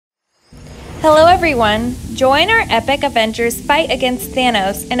Hello everyone! Join our epic Avengers fight against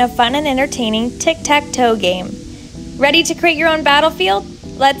Thanos in a fun and entertaining tic-tac-toe game. Ready to create your own battlefield?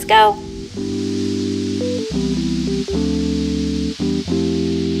 Let's go!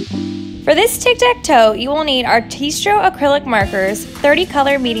 For this tic-tac-toe, you will need Artistro acrylic markers, 30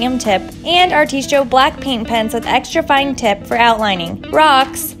 color medium tip, and Artistro black paint pens with extra fine tip for outlining,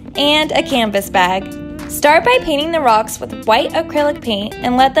 rocks, and a canvas bag. Start by painting the rocks with white acrylic paint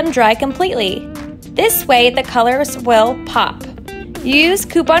and let them dry completely. This way, the colors will pop. Use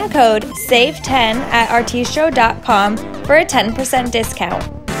coupon code SAVE10 at artistro.com for a 10% discount.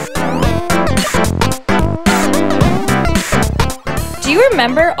 Do you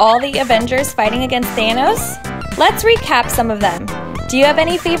remember all the Avengers fighting against Thanos? Let's recap some of them. Do you have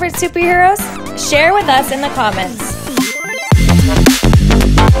any favorite superheroes? Share with us in the comments.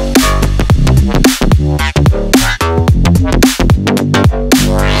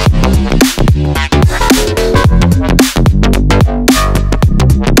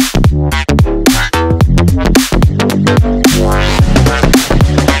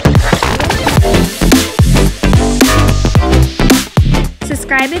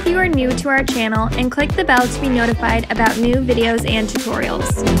 Subscribe if you are new to our channel and click the bell to be notified about new videos and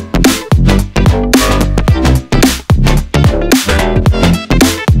tutorials.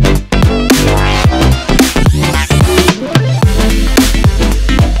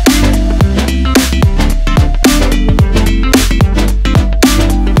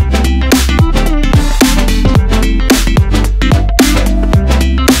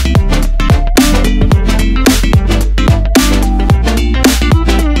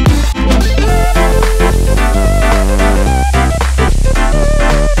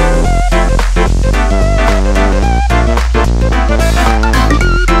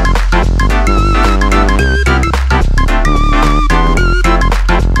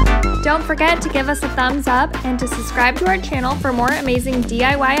 Don't forget to give us a thumbs up and to subscribe to our channel for more amazing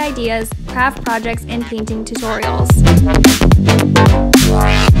DIY ideas, craft projects, and painting tutorials.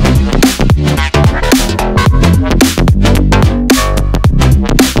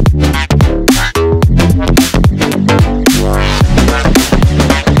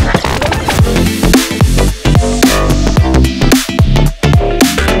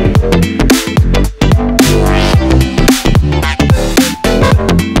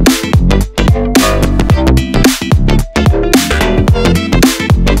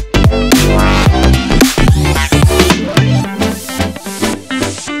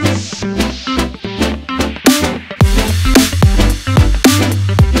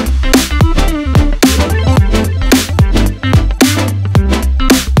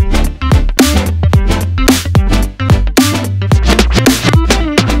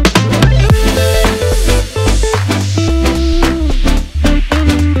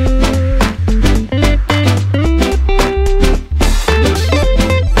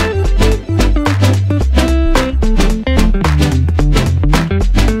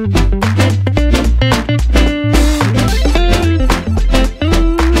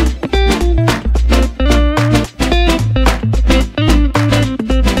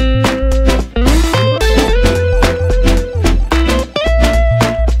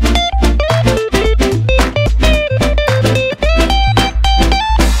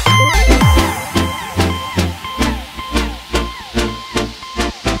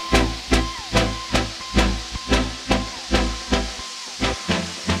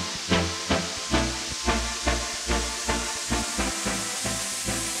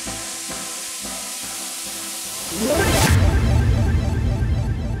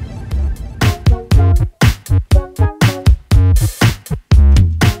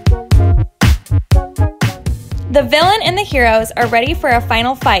 The villain and the heroes are ready for a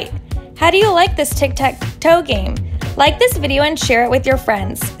final fight. How do you like this tic-tac-toe game? Like this video and share it with your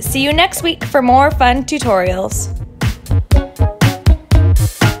friends. See you next week for more fun tutorials.